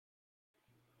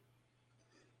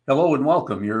Hello and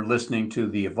welcome. You're listening to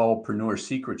the Evolvepreneur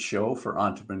Secret Show for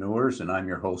entrepreneurs, and I'm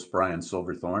your host, Brian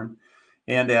Silverthorne.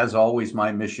 And as always,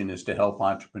 my mission is to help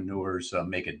entrepreneurs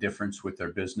make a difference with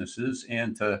their businesses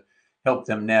and to help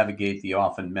them navigate the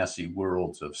often messy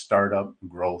worlds of startup,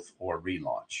 growth, or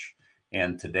relaunch.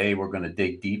 And today we're going to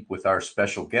dig deep with our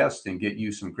special guest and get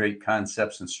you some great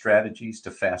concepts and strategies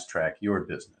to fast track your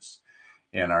business.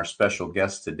 And our special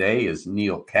guest today is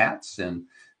Neil Katz. And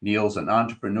Neil's an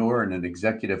entrepreneur and an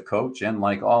executive coach. And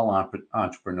like all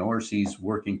entrepreneurs, he's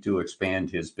working to expand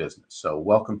his business. So,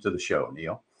 welcome to the show,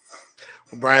 Neil.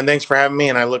 Well, Brian, thanks for having me.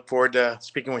 And I look forward to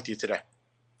speaking with you today.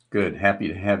 Good. Happy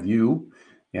to have you.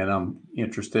 And I'm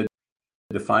interested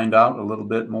to find out a little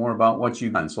bit more about what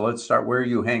you've done. So, let's start. Where are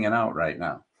you hanging out right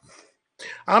now?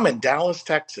 I'm in Dallas,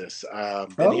 Texas.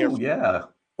 Been here for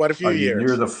quite a few years. Are you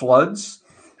near the floods?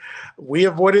 We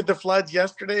avoided the floods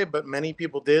yesterday, but many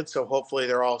people did. So hopefully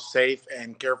they're all safe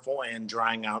and careful and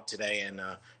drying out today and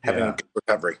having a good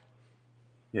recovery.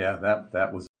 Yeah,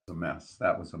 that was a mess.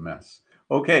 That was a mess.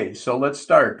 Okay, so let's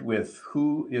start with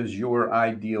who is your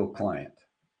ideal client?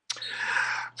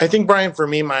 I think, Brian, for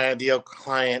me, my ideal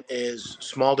client is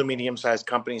small to medium-sized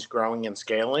companies growing and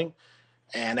scaling.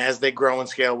 And as they grow and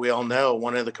scale, we all know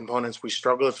one of the components we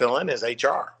struggle to fill in is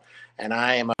HR. And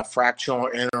I am a fractional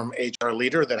interim HR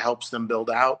leader that helps them build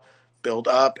up,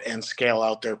 and scale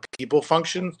out their people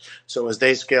functions. So as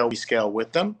they scale, we scale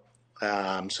with them.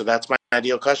 So that's my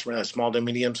ideal customer, that small to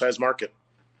medium-sized market.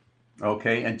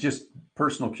 Okay, and just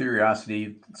personal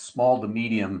curiosity, small to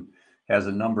medium has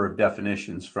a number of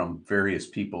definitions from various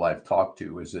people I've talked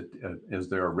to. Is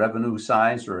there a revenue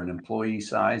size or an employee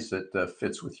size that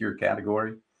fits with your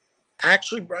category?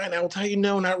 Actually, Brian, I will tell you,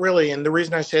 no, not really. And the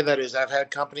reason I say that is I've had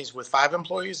companies with 5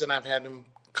 employees and I've had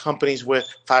companies with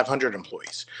 500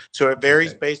 employees. So it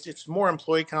varies based, it's more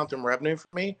employee count than revenue for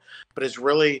me, but it's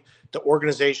really the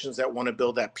organizations that want to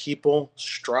build that people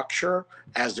structure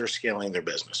as they're scaling their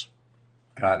business.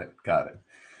 Got it.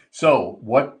 So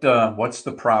what's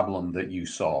the problem that you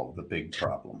solve, the big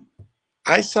problem?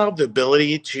 I solve the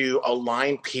ability to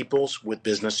align people's with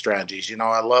business strategies. You know,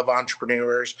 I love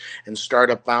entrepreneurs and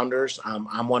startup founders.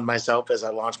 I'm one myself as I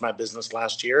launched my business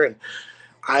last year. And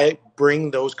I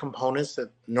bring those components that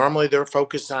normally they're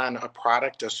focused on a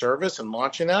product, a service, and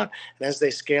launching that. And as they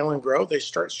scale and grow, they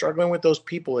start struggling with those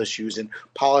people issues and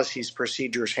policies,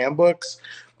 procedures, handbooks,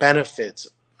 benefits,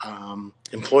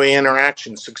 employee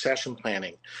interaction, succession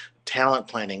planning, talent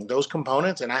planning, those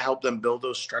components. And I help them build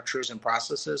those structures and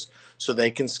processes so they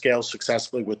can scale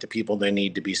successfully with the people they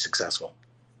need to be successful.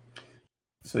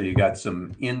 So you got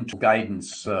some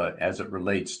guidance as it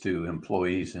relates to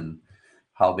employees and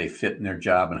how they fit in their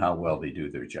job and how well they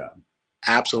do their job.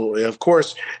 Absolutely. Of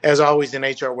course, as always in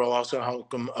HR, we'll also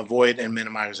help them avoid and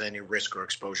minimize any risk or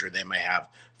exposure they may have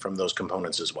from those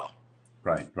components as well.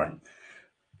 Right.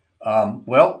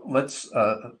 Well, let's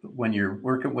when you're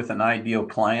working with an ideal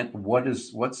client,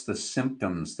 what's the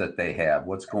symptoms that they have?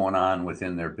 What's going on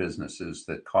within their businesses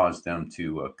that cause them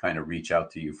to kind of reach out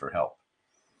to you for help?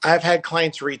 I've had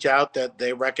clients reach out that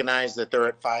they recognize that they're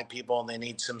at 5 people and they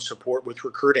need some support with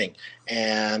recruiting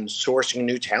and sourcing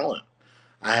new talent.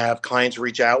 I have clients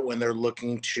reach out when they're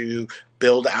looking to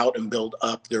build out and build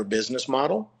up their business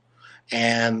model,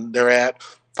 and they're at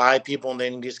 5 people and they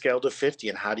need to scale to 50.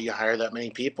 And how do you hire that many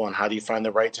people and how do you find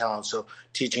the right talent? So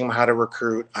teaching them how to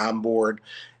recruit, onboard,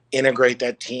 integrate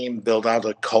that team, build out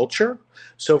a culture.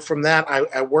 So from that,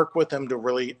 I work with them to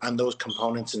really on those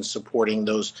components and supporting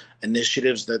those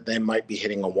initiatives that they might be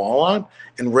hitting a wall on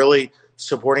and really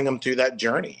supporting them through that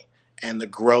journey and the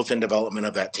growth and development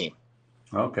of that team.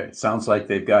 Okay. Sounds like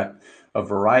they've got a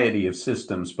variety of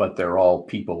systems, but they're all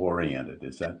people oriented.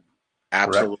 Is that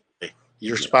absolutely correct?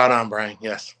 You're spot on, Brian.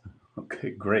 Yes. Okay,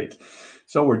 great.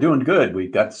 So we're doing good.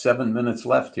 We've got 7 minutes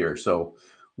left here. So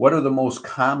what are the most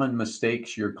common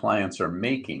mistakes your clients are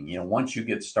making? You know, once you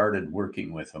get started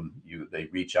working with them, they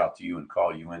reach out to you and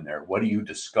call you in there. What do you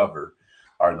discover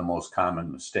are the most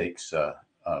common mistakes that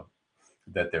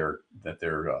they're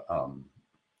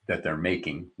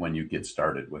making when you get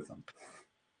started with them?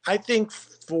 I think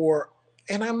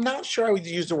and I'm not sure I would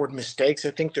use the word mistakes.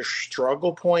 I think their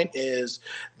struggle point is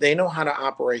they know how to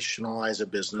operationalize a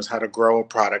business, how to grow a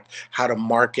product, how to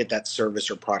market that service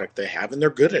or product they have, and they're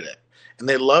good at it. And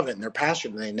they love it and they're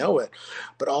passionate and they know it.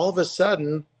 But all of a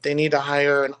sudden, they need to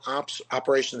hire an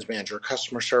operations manager, a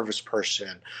customer service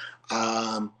person,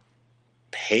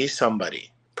 pay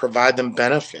somebody, provide them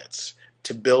benefits,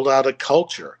 to build out a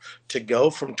culture, to go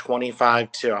from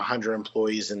 25 to 100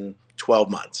 employees in 12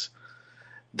 months.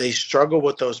 they struggle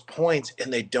with those points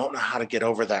and they don't know how to get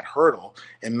over that hurdle.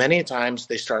 And many times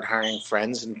they start hiring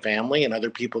friends and family and other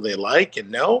people they like and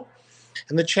know.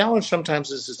 And the challenge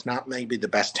sometimes is it's not maybe the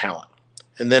best talent.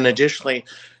 And then additionally,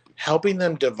 helping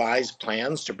them devise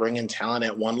plans to bring in talent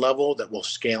at one level that will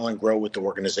scale and grow with the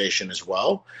organization as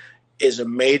well is a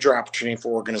major opportunity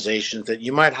for organizations that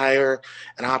you might hire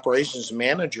an operations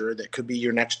manager that could be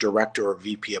your next director or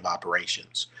VP of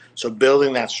operations. So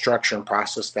building that structure and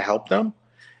process to help them.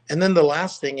 And then the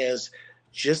last thing is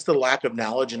just the lack of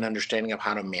knowledge and understanding of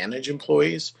how to manage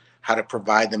employees, how to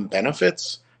provide them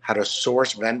benefits, how to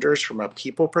source vendors from a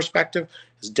people perspective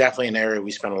is definitely an area we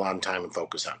spend a lot of time and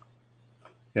focus on.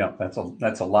 Yeah, that's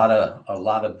a lot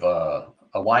of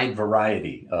a wide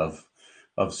variety of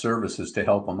services to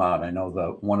help them out. I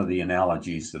know one of the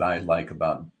analogies that I like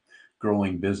about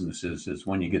growing businesses is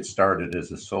when you get started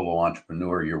as a solo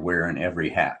entrepreneur, you're wearing every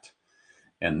hat,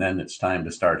 and then it's time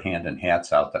to start handing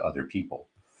hats out to other people.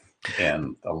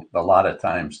 And a lot of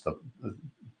times the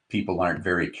people aren't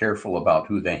very careful about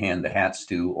who they hand the hats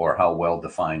to or how well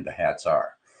defined the hats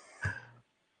are.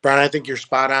 Brian, I think you're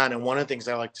spot on. And one of the things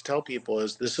I like to tell people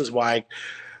is this is why,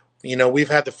 we've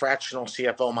had the fractional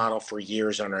CFO model for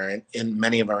years in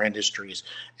many of our industries.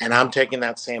 And I'm taking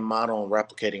that same model and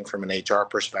replicating from an HR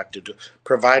perspective to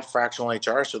provide fractional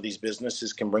HR so these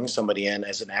businesses can bring somebody in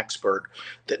as an expert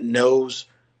that knows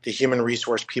the human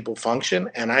resource people function.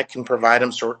 And I can provide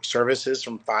them services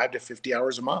from 5 to 50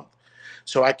 hours a month.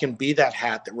 So I can be that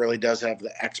hat that really does have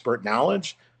the expert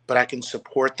knowledge, but I can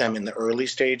support them in the early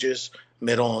stages,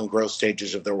 middle, and growth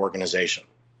stages of their organization.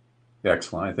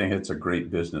 Excellent. I think it's a great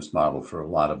business model for a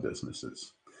lot of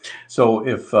businesses. So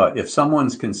if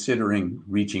someone's considering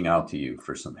reaching out to you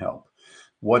for some help,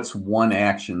 what's one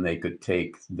action they could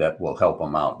take that will help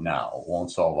them out now? It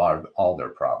won't solve all their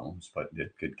problems, but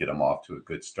it could get them off to a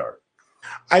good start.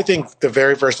 I think the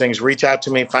very first thing is reach out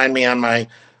to me, find me on my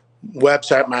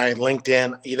website, my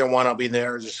LinkedIn, either one, I'll be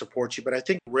there to support you. But I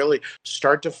think really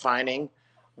start defining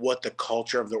what the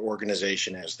culture of the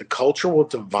organization is. The culture will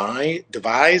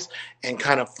devise and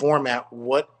kind of format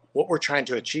what we're trying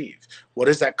to achieve. What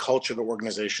is that culture the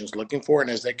organization is looking for? And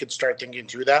as they could start thinking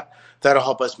through that, that'll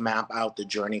help us map out the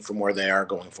journey from where they are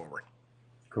going forward.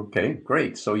 Okay,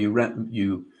 great. So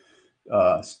you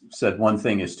said one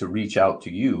thing is to reach out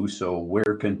to you. So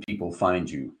where can people find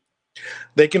you?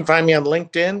 They can find me on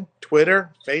LinkedIn,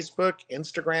 Twitter, Facebook,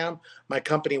 Instagram, my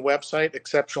company website,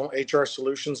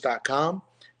 exceptionalhrsolutions.com.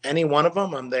 Any one of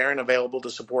them, I'm there and available to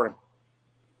support them.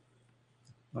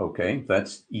 Okay,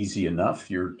 that's easy enough.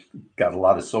 You've got a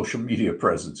lot of social media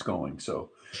presence going.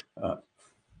 So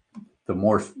the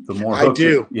more hooks, the more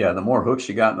hooks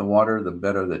you got in the water, the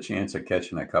better the chance of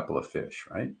catching a couple of fish,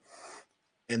 right?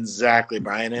 Exactly,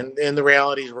 Brian. And the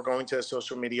reality is we're going to a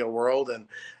social media world, and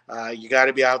you got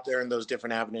to be out there in those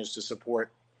different avenues to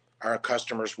support our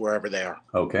customers wherever they are.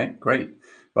 Okay, great.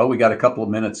 Well, we got a couple of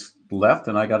minutes left,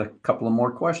 and I got a couple of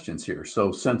more questions here.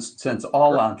 So since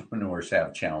all entrepreneurs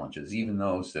have challenges, even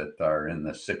those that are in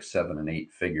the 6, 7, and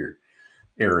 8 figure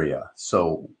area.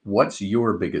 So what's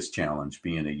your biggest challenge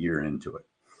being a year into it?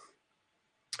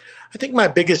 I think my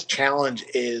biggest challenge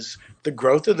is the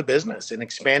growth of the business and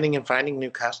expanding and finding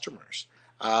new customers.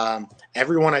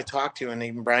 Everyone I talk to, and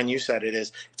even Brian, you said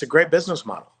it's a great business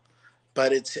model,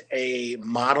 but it's a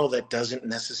model that doesn't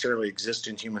necessarily exist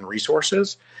in human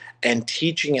resources. And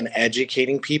teaching and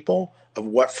educating people of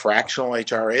what fractional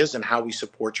HR is and how we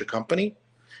support your company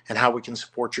and how we can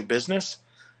support your business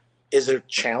is a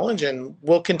challenge and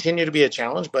will continue to be a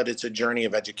challenge, but it's a journey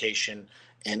of education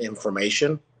and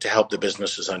information to help the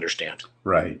businesses understand.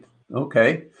 Right.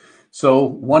 Okay. So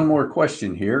one more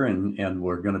question here, and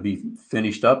we're going to be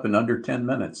finished up in under 10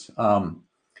 minutes.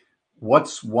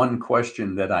 What's one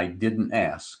question that I didn't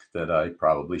ask that I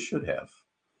probably should have?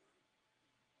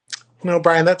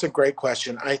 Brian, that's a great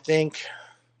question. I think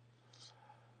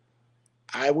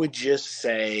I would just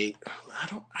say,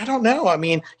 I don't know. I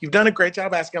mean, you've done a great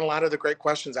job asking a lot of the great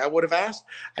questions I would have asked.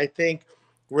 I think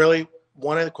really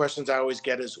one of the questions I always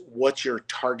get is, what's your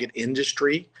target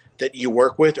industry that you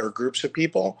work with or groups of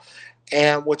people?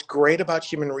 And what's great about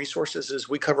human resources is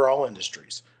we cover all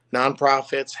industries,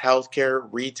 nonprofits, healthcare,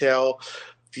 retail,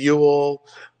 fuel,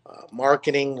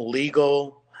 marketing,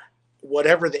 legal,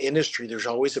 whatever the industry, there's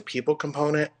always a people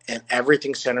component, and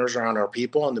everything centers around our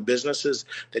people. And the businesses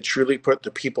that truly put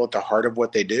the people at the heart of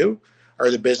what they do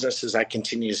are the businesses I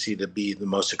continue to see to be the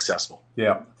most successful.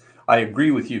 Yeah, I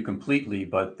agree with you completely,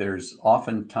 but there's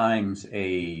oftentimes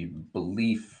a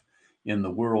belief in the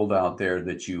world out there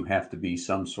that you have to be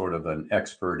some sort of an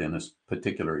expert in a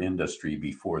particular industry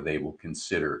before they will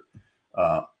consider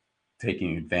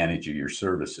taking advantage of your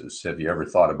services. Have you ever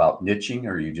thought about niching,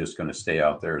 or are you just going to stay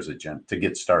out there as a gent to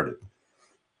get started?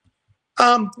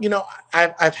 You know,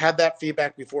 I've had that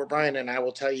feedback before, Brian, and I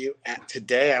will tell you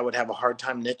today I would have a hard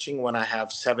time niching when I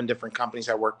have 7 different companies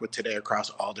I work with today across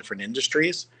all different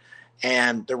industries.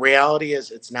 And the reality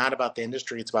is it's not about the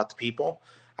industry, it's about the people.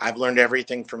 I've learned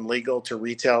everything from legal to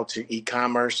retail to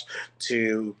e-commerce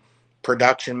to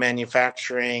production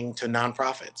manufacturing to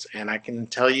nonprofits. And I can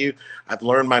tell you, I've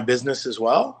learned my business as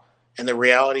well. And the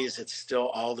reality is it's still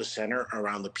all the center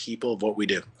around the people of what we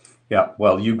do. Yeah,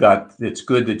 well, it's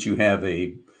good that you have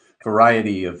a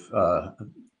variety of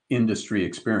industry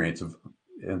experience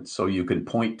and so you can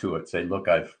point to it, say, look,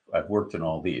 I've worked in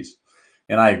all these.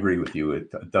 And I agree with you. It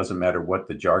doesn't matter what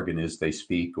the jargon is they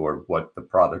speak or what the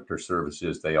product or service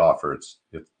is they offer.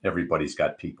 Everybody's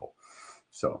got people.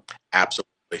 So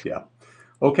Absolutely. yeah.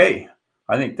 Okay.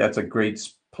 I think that's a great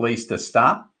place to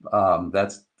stop.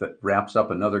 That wraps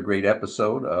up another great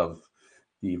episode of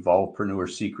the Evolvepreneur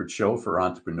Secret Show for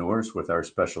entrepreneurs with our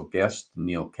special guest,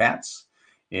 Neil Katz.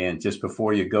 And just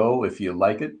before you go, if you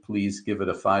like it, please give it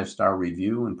a 5-star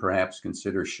review and perhaps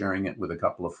consider sharing it with a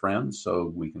couple of friends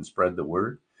so we can spread the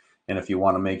word. And if you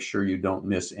want to make sure you don't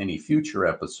miss any future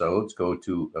episodes, go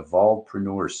to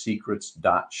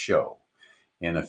evolvepreneursecrets.show. And if